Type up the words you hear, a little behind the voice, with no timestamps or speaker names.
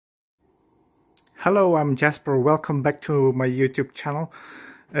Hello, I'm Jasper. Welcome back to my YouTube channel.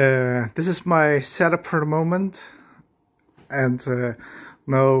 This is my setup for the moment, and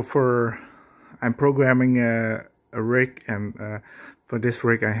now I'm programming a rig, and for this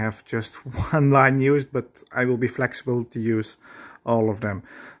rig I have just one line used, but I will be flexible to use all of them.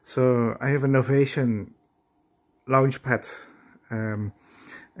 So I have a Novation launchpad, and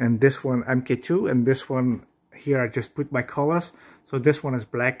this one MK2, and this one here I just put my colors. So this one is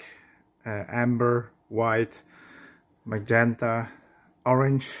black, amber, white, magenta,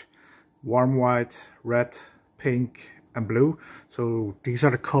 orange, warm white, red, pink and blue. So these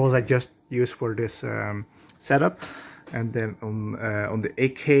are the colors I just used for this setup. And then on the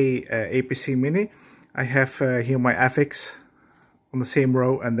Akai APC mini I have here my FX on the same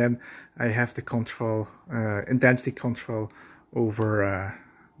row, and then I have the control, intensity control over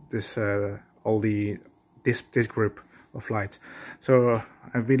this group of lights. So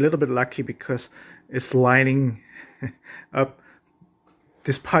I've been a little bit lucky because it's lining up.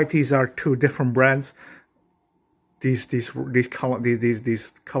 Despite these are two different brands, these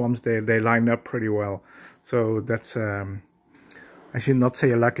columns they line up pretty well. So that's I should not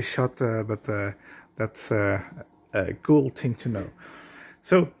say a lucky shot, but that's a cool thing to know.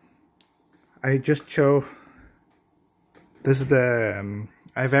 So I just show this is the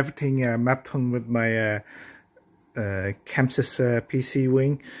I have everything mapped on with my chamsys PC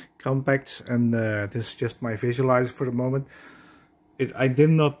wing compact, and this is just my visualizer for the moment. I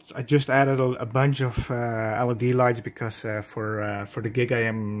just added a bunch of LED lights because for the gig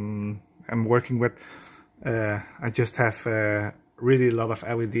I'm working with, I just have really a lot of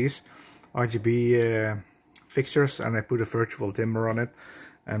LEDs, RGB fixtures, and I put a virtual dimmer on it,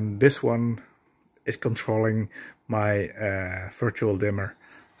 and this one is controlling my virtual dimmer.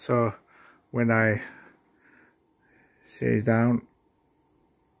 So when I shade down,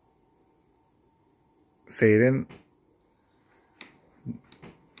 fade in,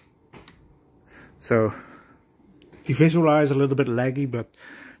 so the visualize a little bit laggy, but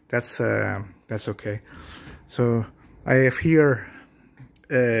that's okay. So I have here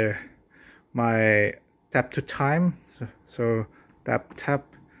my tap to time, so tap,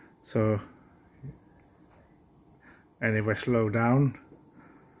 so, and if I slow down,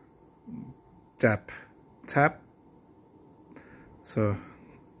 tap, so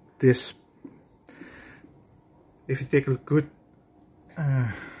this, if you take a good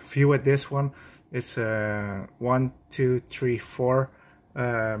view at this one, it's 1, 2, 3, 4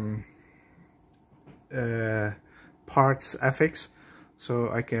 parts FX, so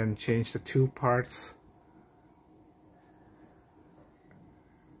I can change the 2 parts,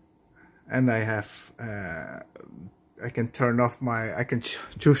 and I have I can turn off my, I can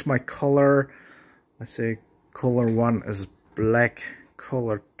choose my color. Let's say color 1 is black,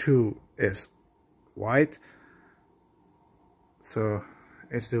 color 2 is white, so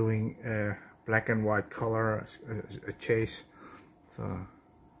it's doing black and white color, a chase. So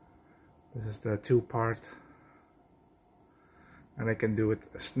this is the 2 part, and I can do it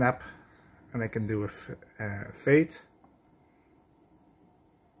a snap, and I can do a fade.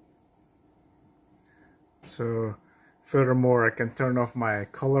 So furthermore, I can turn off my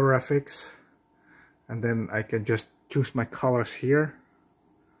color FX, and then I can just choose my colors here,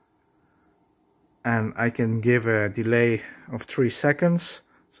 and I can give a delay of 3 seconds.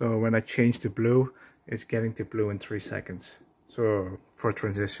 So when I change to blue, it's getting to blue in 3 seconds. So for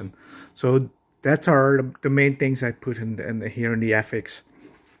transition. So that are the main things I put in here in the FX.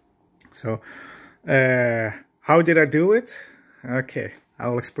 So how did I do it? Okay,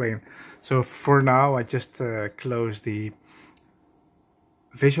 I'll explain. So for now, I just close the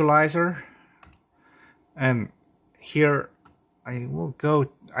visualizer, and here I will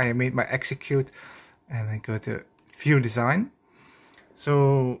go, I made my execute, and I go to view design.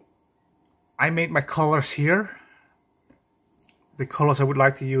 So I made my colors here. The colors I would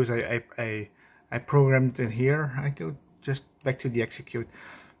like to use, I programmed in here. I go just back to the execute.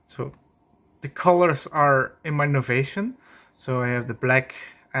 So the colors are in my Novation. So I have the black,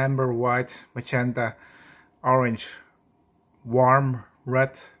 amber, white, magenta, orange, warm,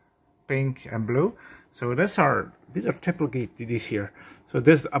 red, pink and blue. So these are typically these here. So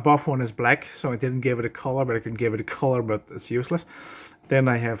this above one is black, so I didn't give it a color, but I can give it a color, but it's useless. Then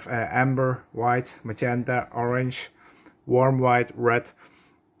I have amber, white, magenta, orange, warm white, red,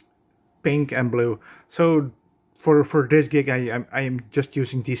 pink and blue. So for this gig I am just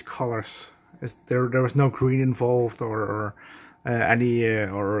using these colors. There was no green involved, or any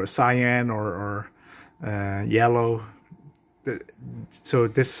or cyan or yellow. So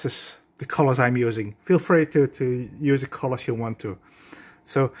this is the colors I'm using. Feel free to use the colors you want to.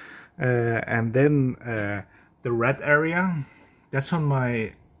 So and then the red area, that's on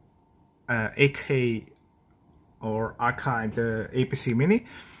my AK or Akai, the APC Mini.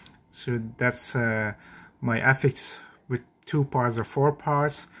 So that's my FX with 2 parts or 4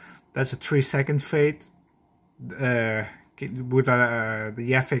 parts. That's a 3-second fade. With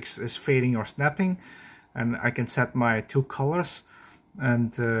the FX is fading or snapping, and I can set my 2 colors,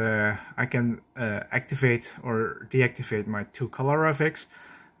 and I can activate or deactivate my 2 color FX,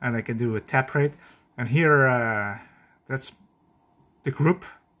 and I can do a tap rate. And here that's the group.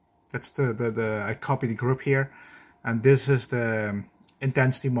 That's the I copy the group here, and this is the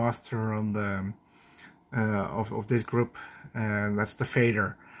intensity master on the of this group, and that's the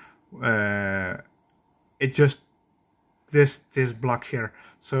fader. It just this block here.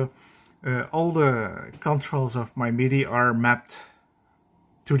 So all the controls of my MIDI are mapped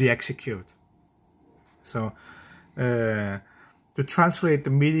to the execute. So to translate the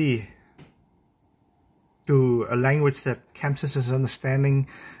MIDI to a language that chamsys is understanding,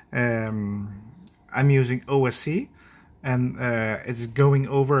 I'm using OSC, and it's going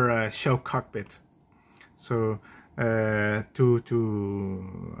over Showcockpit. So I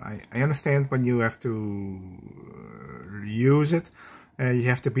understand when you have to use it, you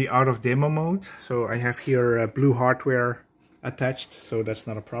have to be out of demo mode. So I have here blue hardware attached, so that's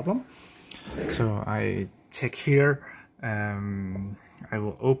not a problem. So I check here, I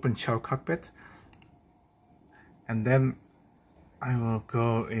will open Showcockpit, and then I will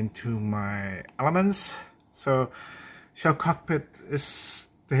go into my elements. So Showcockpit is,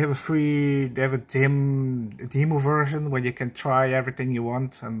 they have a demo version where you can try everything you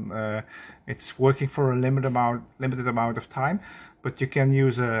want, and it's working for a limited amount of time. But you can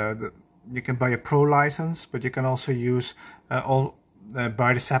use you can buy a pro license, but you can also use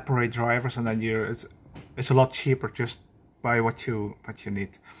buy the separate drivers, and then it's a lot cheaper. Just buy what you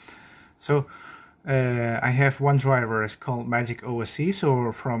need. So I have one driver, it's called magicQ OSC.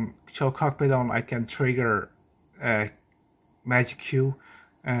 So from Showcockpit on, I can trigger magicQ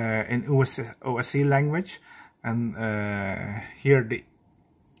in OSC language, and here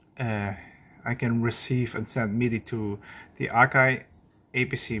I can receive and send MIDI to the Akai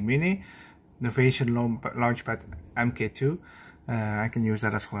APC Mini, Novation launchpad MK2. I can use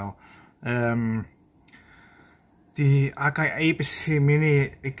that as well. The Akai APC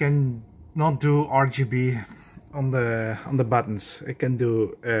Mini, it can not do RGB on the buttons. It can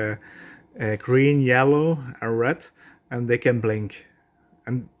do green, yellow, and red, and they can blink,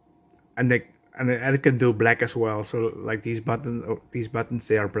 and it can do black as well. So like these buttons,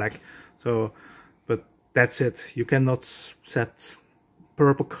 they are black. So, but that's it. You cannot set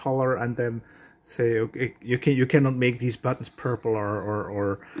purple color and then say, okay, you cannot make these buttons purple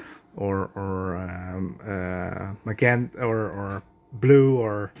or magenta or blue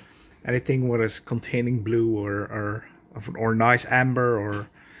or anything what is containing blue or nice amber or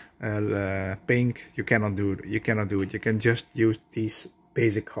pink. You cannot do it. You can just use these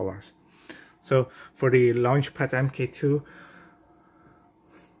basic colors. So for the launchpad MK2,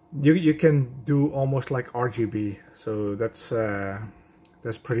 you can do almost like RGB. So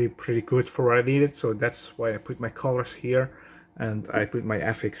that's pretty good for what I needed. So that's why I put my colors here, and I put my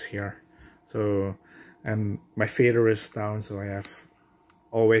FX here. So, and my fader is down, so I have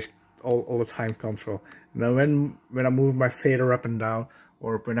always all the time control. Now when I move my fader up and down,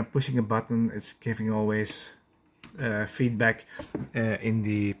 or when I'm pushing a button, it's giving always feedback in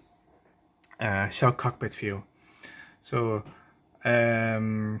the Showcockpit view. So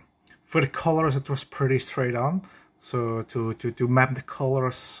for the colors, it was pretty straight on. So to map the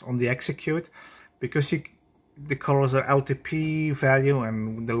colors on the execute, because the colors are LTP value,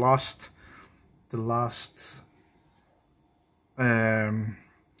 and the last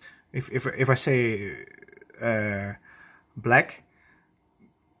if I say black,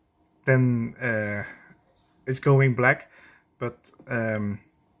 then it's going black, but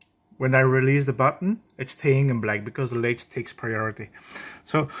when I release the button, it's staying in black because the late takes priority.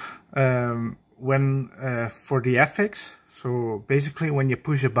 So when for the FX, so basically when you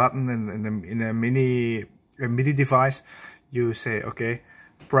push a button in a MIDI device, you say, okay,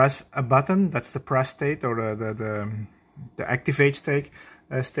 press a button, that's the press state or the activate state,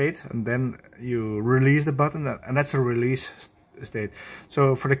 and then you release the button, and that's a release state.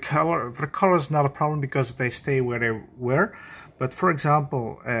 So for the color is not a problem because they stay where they were. But for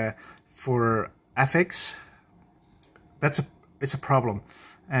example, for FX, it's a problem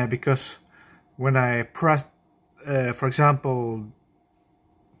because when I press, for example,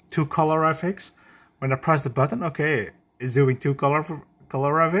 2 color FX, when I press the button, okay, it's doing 2 color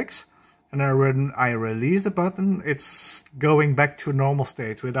FX, and when I release the button, it's going back to normal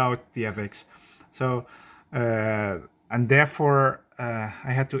state without the FX. So and therefore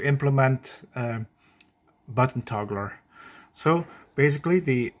I had to implement button toggler. So basically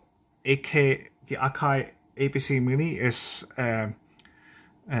the Akai APC midi is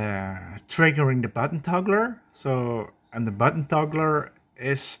triggering the button toggler. So, and the button toggler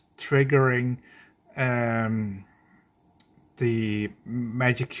is triggering the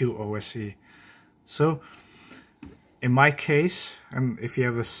magicQ OSC. So in my case, and if you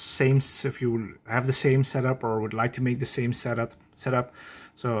have the same setup or would like to make the same setup,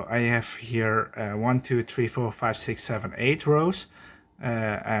 so I have here 1, 2, 3, 4, 5, 6, 7, 8 rows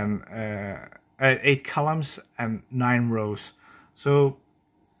and 8 columns and 9 rows. So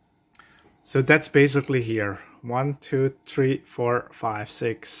that's basically here 1, 2, 3, 4, 5,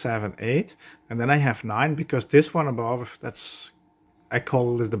 6, 7, 8, and then I have 9 because this one above, I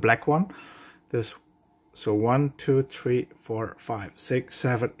call it the black one. So 1, 2, 3, 4, 5, 6,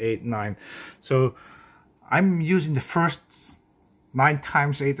 7, 8, 9. So I'm using the first 9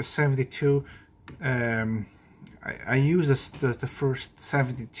 times 8 is 72. I use the first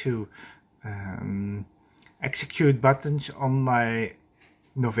 72 execute buttons on my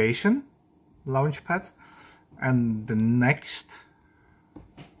Novation launchpad, and the next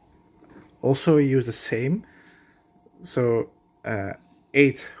also use the same. So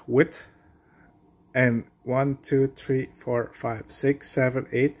 8 width and 1, 2, 3, 4, 5, 6, 7,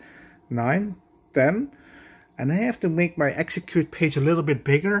 8, 9, 10, and I have to make my execute page a little bit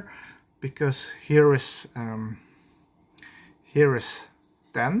bigger because here is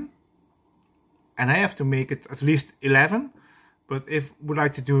 10, and I have to make it at least 11. But if would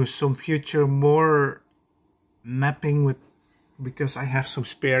like to do some future more mapping with, because I have some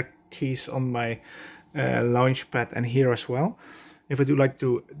spare keys on my launchpad and here as well. If I do like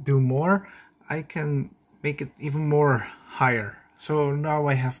to do more, I can make it even more higher. So now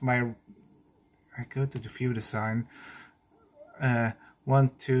I have I go to the view design. 1,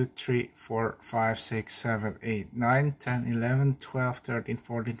 2, 3, 4, 5, 6, 7, 8, 9, 10, 11, 12, 13,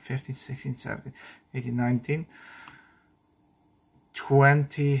 14, 15, 16, 17, 18, 19,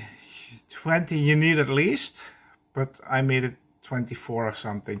 20 you need at least, but I made it 24 or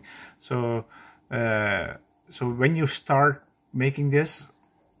something. So so when you start making this,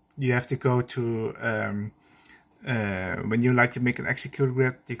 you have to go to when you like to make an execute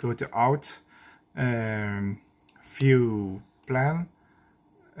grid, you go to out, view plan.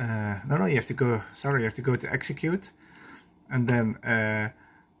 No, you have to go. Sorry, you have to go to execute, and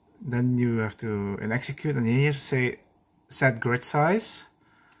then you have to execute, and you have to say set grid size.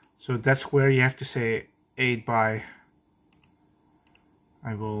 So that's where you have to say 8 by.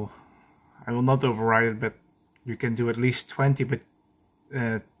 I will not override it, but you can do at least 20, but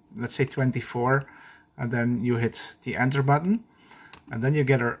let's say 24, and then you hit the enter button, and then you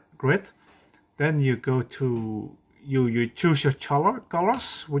get a grid. Then you go to you choose your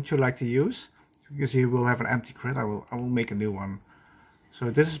colors which you like to use, because you will have an empty grid. I will make a new one. So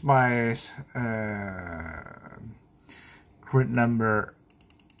this is my grid number.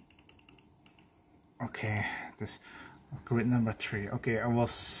 Okay, this grid number 3. Okay, I will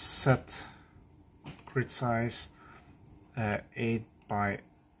set grid size 8 by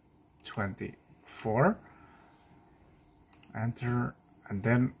 24. Enter, and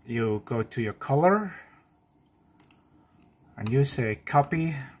then you go to your color and you say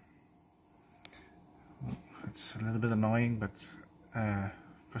copy. It's a little bit annoying, but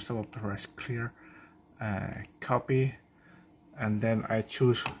first of all press clear, copy, and then I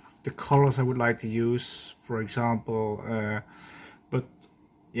choose the colors I would like to use, for example, but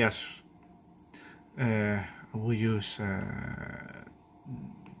yes, I will use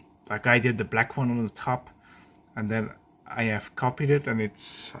like I did the black one on the top, and then I have copied it, and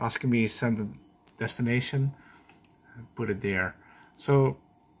it's asking me send a destination, put it there. So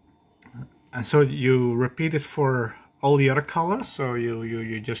and so you repeat it for all the other colors. So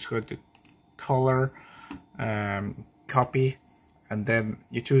you just go to color, copy, and then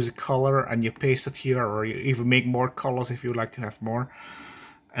you choose a color and you paste it here, or you even make more colors if you like to have more,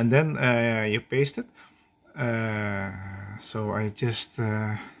 and then you paste it. So I just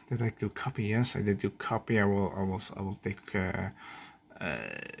did I do copy? Yes, I did do copy. I will take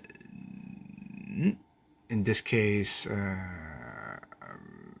in this case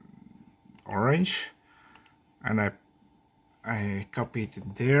orange, and I copied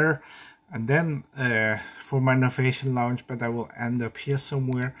it there. And then for my Novation launchpad, I will end up here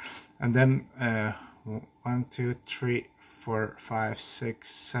somewhere, and then 1, 2, 3, 4, 5, 6,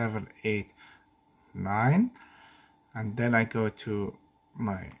 7, 8, 9, and then I go to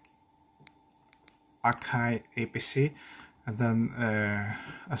my Akai APC, and then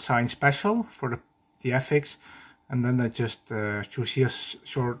assign special for the FX, and then I just choose here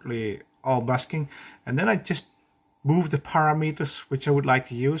shortly all busking, and then I just move the parameters which I would like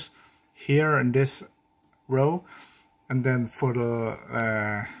to use here in this row, and then for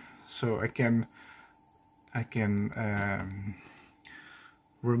the so I can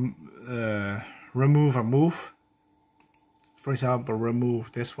remove or move. For example,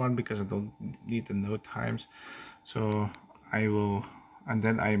 remove this one because I don't need the node times. So I will, and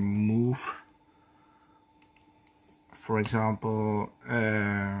then I move. For example,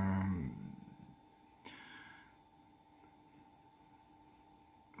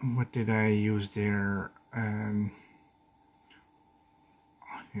 what did I use there?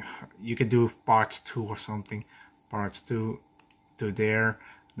 You could do parts 2 or something. Parts 2 to there.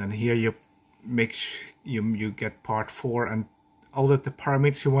 Then here you make you get part 4 and all of the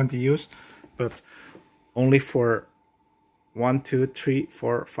parameters you want to use, but only for 1, 2, 3,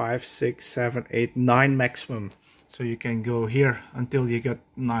 4, 5, 6, 7, 8, 9 maximum. So you can go here until you get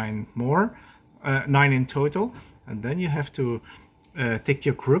 9 more, 9 in total, and then you have to take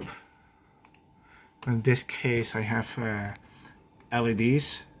your group. In this case, I have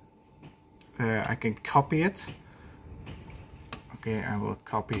LEDs. I can copy it. Okay, I will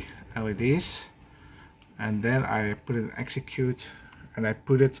copy LEDs, and then I put it in execute, and I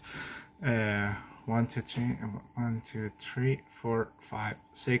put it 1, 2, 3, 1, 2, 3, 4, 5,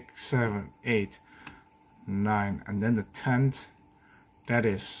 6, 7, 8, 9, and then the 10th. That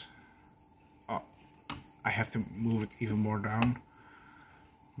is. Oh, I have to move it even more down.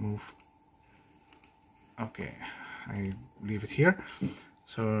 Move. Okay, I leave it here.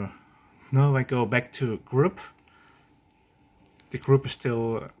 So now I go back to group. The group is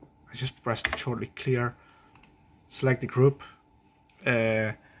still, I just press shortly clear, select the group,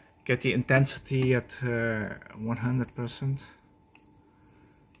 get the intensity at 100%,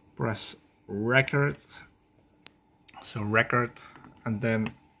 press record, so record, and then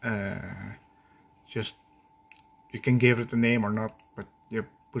just, you can give it a name or not, but you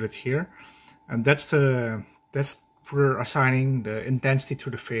put it here, and that's for assigning the intensity to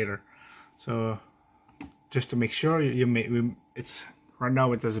the fader. So just to make sure it's right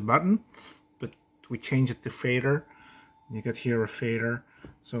now it has a button, but we change it to fader. You get here a fader.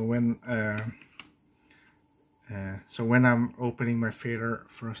 So when I'm opening my fader,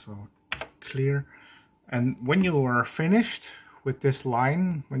 first of all, clear, and when you are finished with this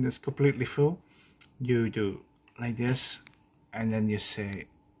line, when it's completely full, you do like this, and then you say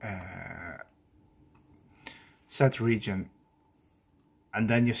set region, and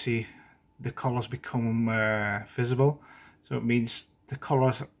then you see the colors become visible. So it means the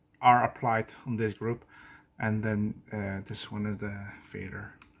colors are applied on this group, and then this one is the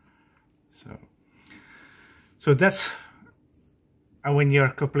fader. So that's, and when you're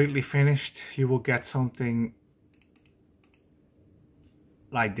completely finished, you will get something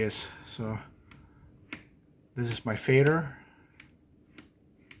like this. So this is my fader.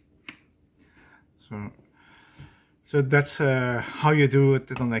 So that's how you do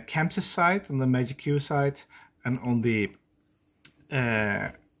it on the chamsys side, on the magicQ side, and on the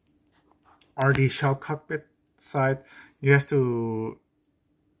RD Showcockpit side. You have to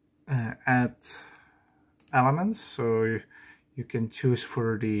add elements. So you can choose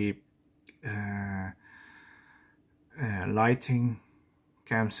for the lighting,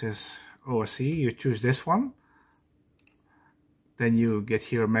 chamsys, OSC. You choose this one. Then you get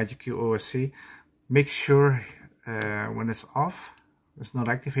here magicQ OSC. Make sure when it's off, it's not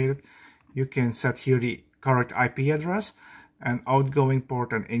activated, you can set here the correct IP address and outgoing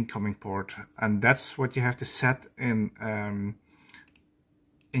port and incoming port, and that's what you have to set in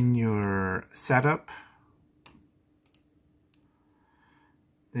your setup.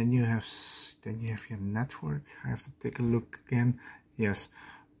 Then you have your network. I have to take a look again. Yes,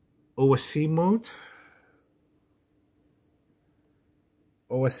 OSC mode.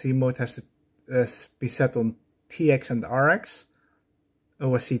 OSC mode has to be set on TX and RX.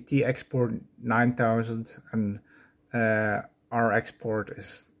 OSC TX port 9000 and RX port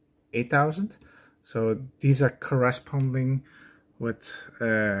is 8000. So these are corresponding with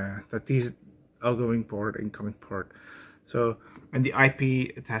that these outgoing port, incoming port. So and the IP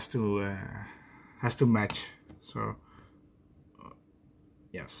it has to match. So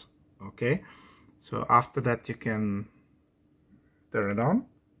yes, okay. So after that you can turn it on.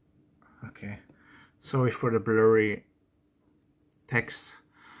 Okay. Sorry for the blurry text.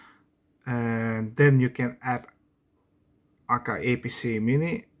 And then you can add Akai APC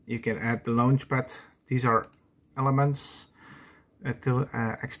mini. You can add the launchpad. These are elements to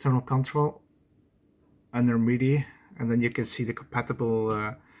external control. under MIDI, and then you can see the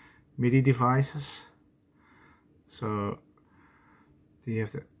compatible MIDI devices. So you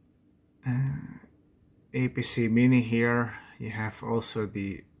have the APC Mini here. You have also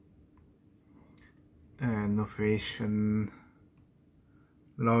the Novation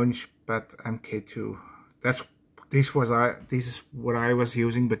launchpad MK2. This is what I was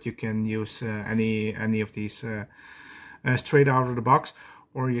using, but you can use any of these straight out of the box,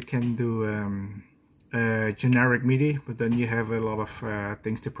 or you can do generic MIDI, but then you have a lot of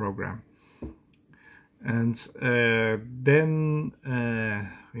things to program. And then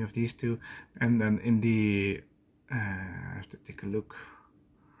we have these two, and then in the I have to take a look.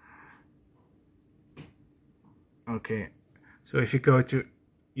 Okay, so if you go to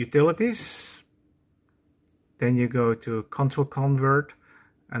utilities, then you go to control convert,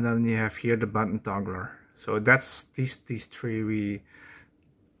 and then you have here the button toggler. So that's these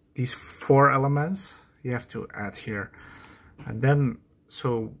four elements you have to add here. And then,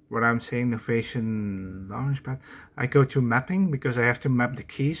 so what I'm saying, Novation launchpad, I go to mapping because I have to map the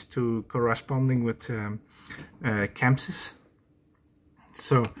keys to corresponding with chamsys.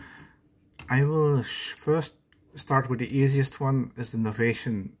 So I will first start with the easiest one, is the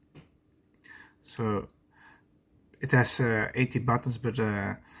Novation. So it has 80 buttons, but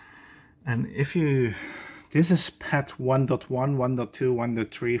and if you, this is pad 1.1, 1.2,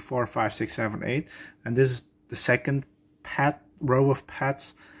 1.3, 4, 5, 6, 7, 8, and this is the second pad row of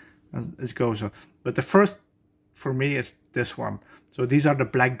pads as it goes on. But the first for me is this one. So these are the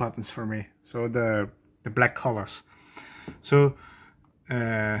black buttons for me. So the black colors. So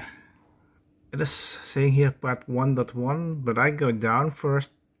it is saying here pad 1.1, but I go down first.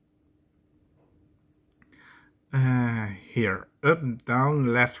 Here, up,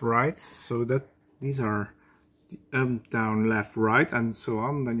 down, left, right. So that these are the up, down, left, right, and so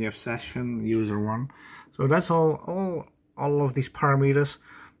on. Then you have session, user one. So that's all of these parameters.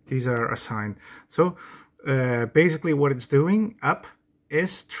 These are assigned. So basically, what it's doing up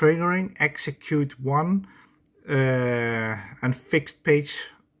is triggering execute one and fixed page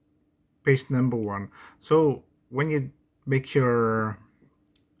number one. So when you make your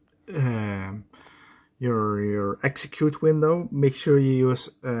execute window, make sure you use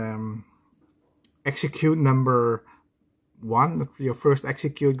execute number one, your first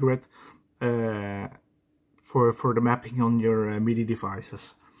execute grid, for the mapping on your MIDI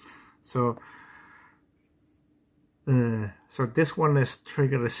devices. So so this one is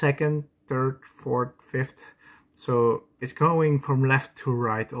trigger the second, third, fourth, fifth. So it's going from left to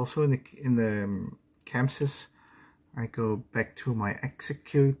right. Also in the chamsys, I go back to my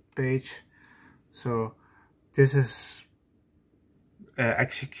execute page. So this is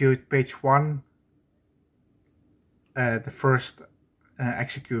execute page 1, the first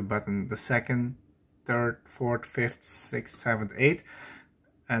execute button, the second, third, fourth, fifth, sixth, seventh, eighth,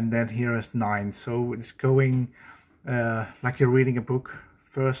 and then here is 9. So it's going like you're reading a book,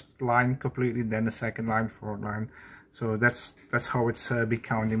 first line completely, then the second line, fourth line. So that's how it's be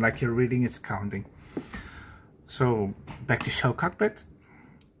counting, like you're reading, it's counting. So back to Showcockpit.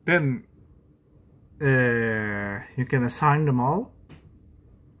 Then you can assign them all.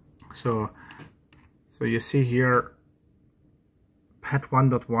 So you see here pad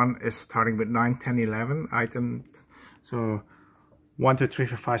 1.1 is starting with 9, 10, 11 item. So 1, 2, 3,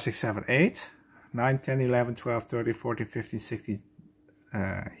 4, 5, 6, 7, 8, 9, 10, 11, 12, 13, 14, 15, 16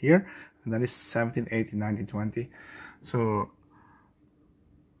 here, and then it's 17, 18, 19, 20. So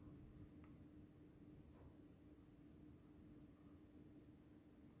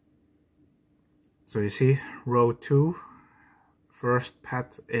you see row 2, first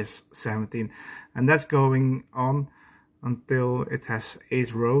pad is 17, and that's going on until it has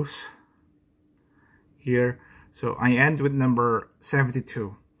 8 rows here. So I end with number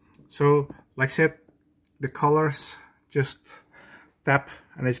 72. So like I said, the colors, just tap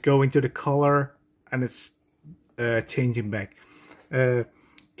and it's going to the color and it's changing back.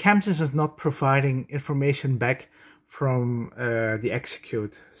 chamsys is not providing information back from the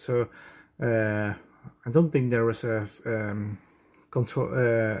execute. So I don't think there was a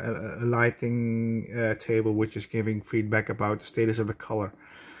lighting table which is giving feedback about the status of the color.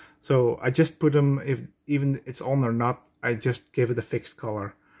 So I just put them, if even it's on or not, I just give it a fixed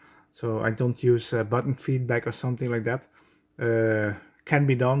color. So I don't use button feedback or something like that. Can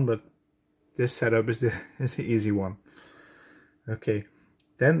be done, but this setup is the easy one. Okay,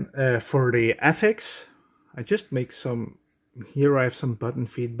 then for the FX, I just make some. Here I have some button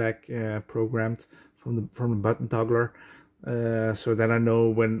feedback programmed from the button toggler, so that I know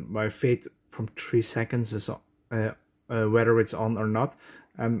when my fade from 3 seconds is whether it's on or not,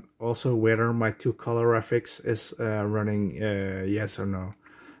 and also whether my two color graphics is running yes or no.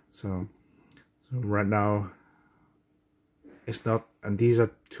 So right now it's not, and these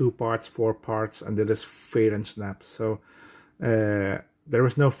are 2 parts, 4 parts, and that is fade and snap. So there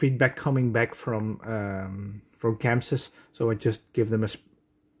is no feedback coming back from chamsys, so I just give them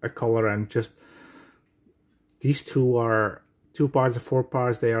a color, and just these two are 2 parts or 4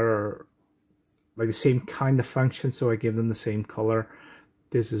 parts. They are like the same kind of function, so I give them the same color.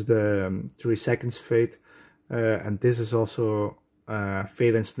 This is the 3 seconds fade, and this is also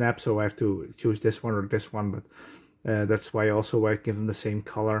fade and snap, so I have to choose this one or this one, but that's why also I give them the same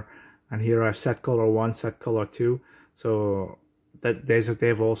color. And here I have set color 1, set color 2, so that they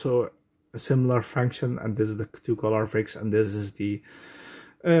have also a similar function, and this is the 2 color fix, and this is the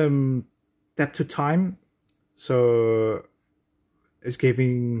depth to time. So it's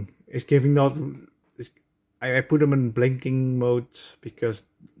giving not, I put them in blinking mode because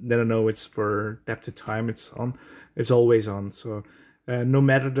then I know it's for depth to time, it's on, it's always on. So no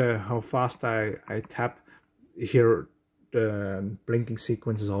matter how fast I tap, here the blinking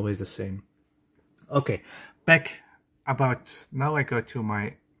sequence is always the same. Okay, back about, now I go to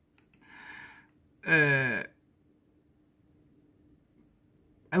my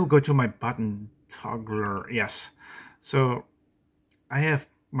I will go to my button toggler. Yes, so I have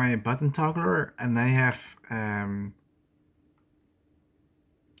my button toggler, and I have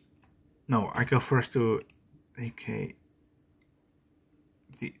no, I go first to the Akai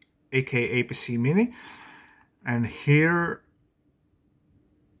APC mini, and here,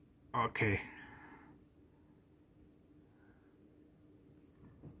 okay,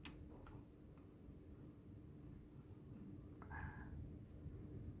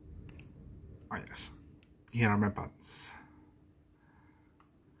 oh yes, here are my buttons.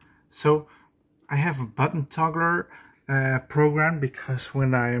 So I have a button toggler program, because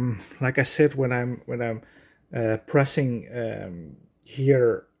when I'm, like I said, when I'm pressing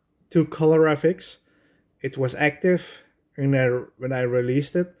here 2 color graphics, it was active, and when I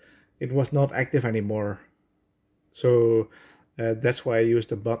released it, it was not active anymore. So that's why I use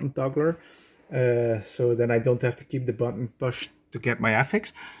the button toggler. So then I don't have to keep the button pushed to get my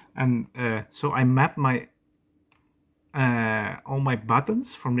FX. And so I map my all my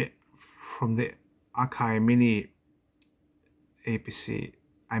buttons from the Akai mini APC.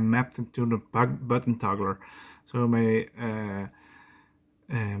 I mapped them to the button toggler. So my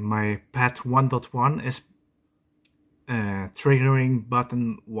my pad 1.1 is triggering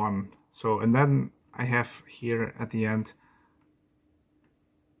button 1. So, and then I have here at the end,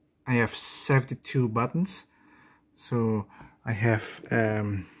 I have 72 buttons. So I have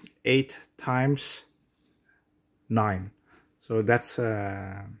 8 times 9. So that's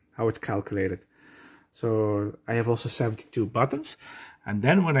how it's calculated. So I have also 72 buttons. And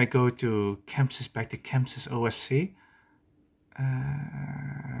then when I go to chamsys, back to chamsys OSC,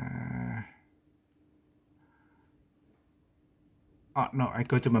 oh no, I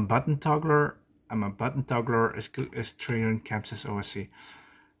go to my button toggler, and my button toggler is triggering chamsys OSC.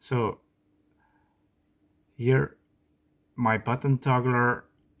 So here my button toggler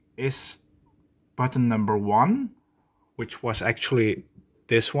is button number 1, which was actually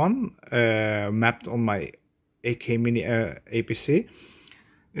this one, mapped on my Akai mini APC,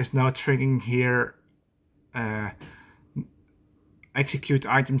 is now triggering here execute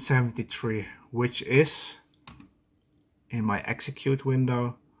item 73, which is in my execute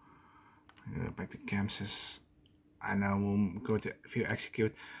window. I go back to chamsys, and I will go to view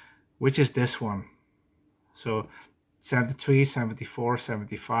execute, which is this one. So 73, 74,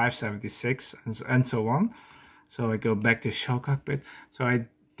 75, 76, and so on. So I go back to Showcockpit. So I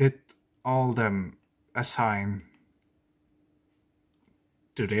did all them assign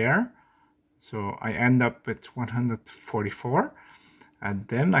to there. So I end up with 144. And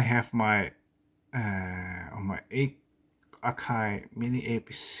then I have my on my Akai mini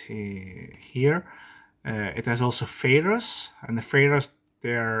APC here. It has also faders, and the faders,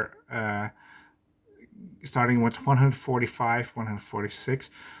 they're starting with 145, 146.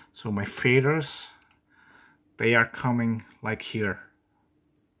 So my faders, they are coming like here.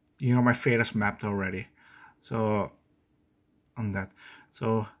 You know, my faders mapped already. So on that.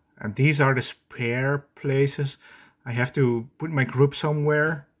 So, and these are the spare places. I have to put my group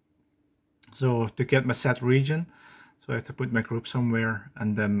somewhere. So to get my set region, so I have to put my group somewhere,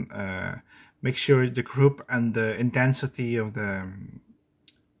 and then make sure the group and the intensity of the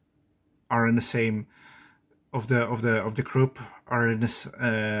are in the same of the group are in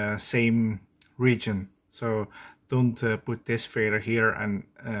the same region. So don't put this fader here and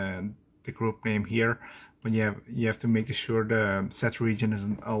the group name here. but you have to make sure the set region is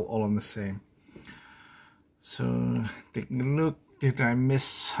all on the same. So taking a look, did I miss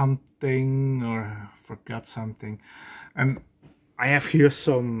something or forgot something? And I have here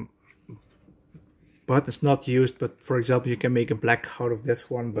some buttons not used, but for example you can make a blackout of this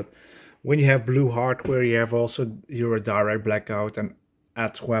one, but when you have blue hardware you have also your direct blackout, and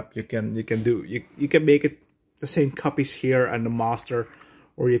add swap you can make it the same copies here and the master,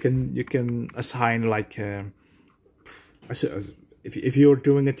 or you can assign like if you're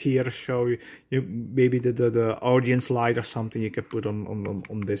doing a theater show, you maybe the audience light or something you can put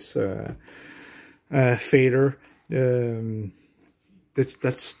on this fader.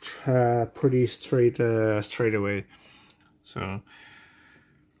 That's pretty straight away. So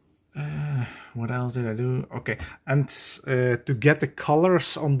what else did I do? Okay, and to get the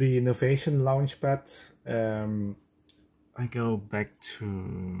colors on the Novation launchpad, I go back to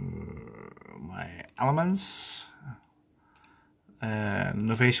my elements.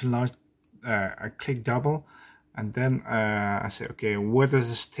 Novation launch, I click double, and then I say, okay, what is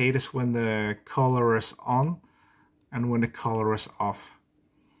the status when the color is on and when the color is off?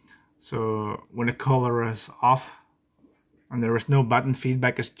 So when the color is off and there is no button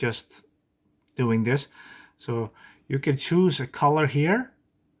feedback, it's just doing this. So you can choose a color here,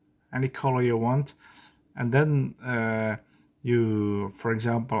 any color you want, and then you, for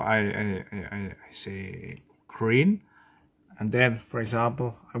example, I say green. And then, for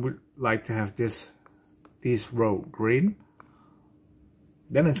example, I would like to have this row green.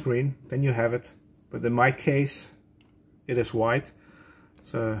 Then it's green, then you have it. But in my case, it is white.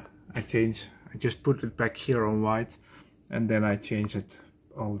 So I just put it back here on white. And then I change it,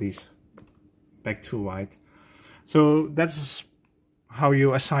 all these, back to white. So that's how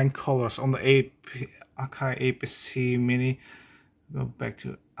you assign colors on the Akai APC mini. Go back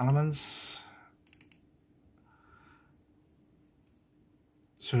to elements.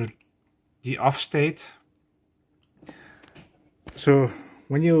 So the off state. So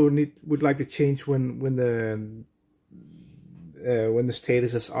when you would like to change when the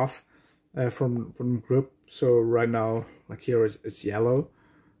status is off from group. So right now, like here it's yellow.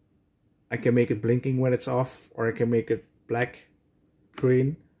 I can make it blinking when it's off, or I can make it black,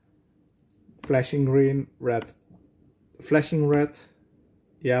 green, flashing green, red, flashing red,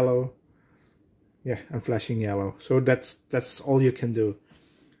 yellow, yeah, and flashing yellow. So that's all you can do.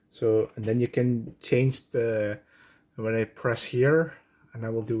 So, and then you can change the, when I press here, and I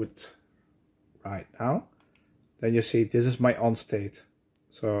will do it right now, then you see this is my on state.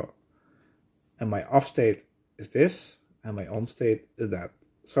 So, and my off state is this, and my on state is that.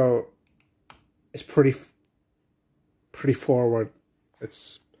 So it's pretty forward.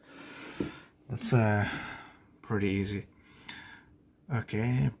 That's pretty easy.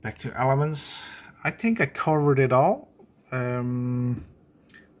 Okay, back to elements. I think I covered it all.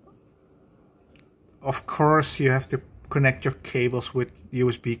 Of course, you have to connect your cables with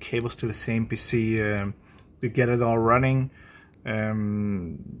USB cables to the same PC to get it all running.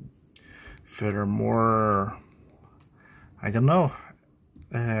 Furthermore, I don't know.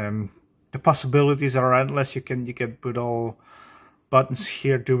 The possibilities are endless. You can put all buttons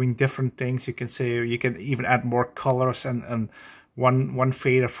here doing different things. You can say you can even add more colors and one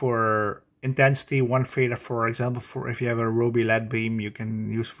fader for intensity, one fader for example for if you have a Roby LED beam you can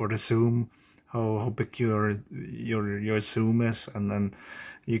use for the zoom, how big your zoom is, and then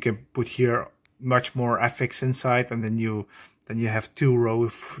you can put here much more FX inside, and then you have two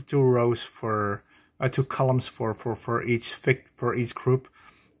columns for each group.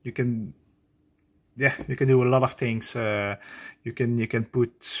 You can do a lot of things. You can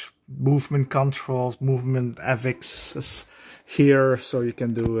put movement controls, movement FX here, so you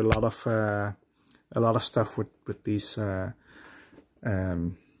can do a lot of stuff with these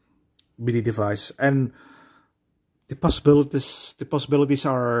MIDI devices. And the possibilities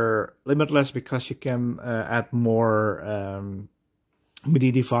are limitless because you can add more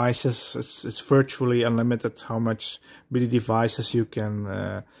MIDI devices. It's virtually unlimited how much MIDI devices you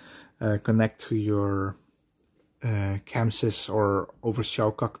can connect to your chamsys or over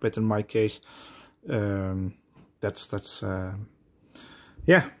Showcockpit in my case.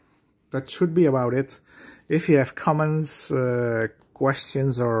 Yeah, that should be about it. If you have comments,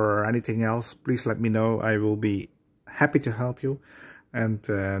 questions or anything else, please let me know. I will be happy to help you. And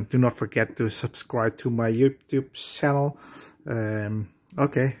do not forget to subscribe to my YouTube channel.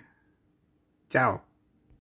 Okay, ciao.